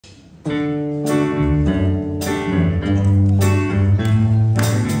Okay,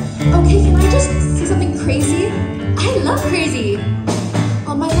 can I just say something crazy? I love crazy!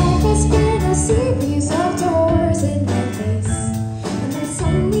 All my life has been a series of doors in my face, and then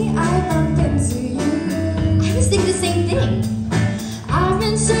suddenly I bumped into you. I was thinking the same thing. I've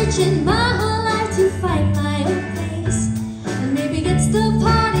been searching my whole life to find my own place, and maybe it's the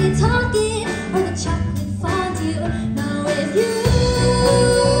party talking or the chocolate fondue. Now with you,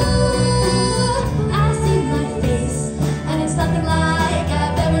 I see my face, and it's nothing like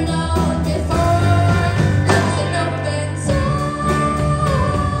I've ever known before. Love is an open door.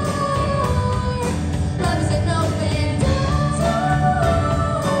 Love is an open door.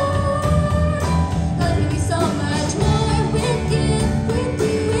 Love can be so much more with you, with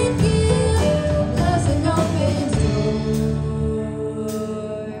you, with you. Love's an open door.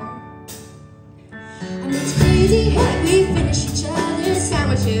 And it's crazy how we finish each other's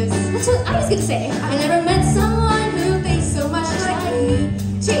sandwiches. That's what I was gonna say. I never met someone who thinks so much like me.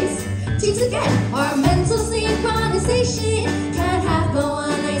 Cheers, cheers again. Our mental synchronization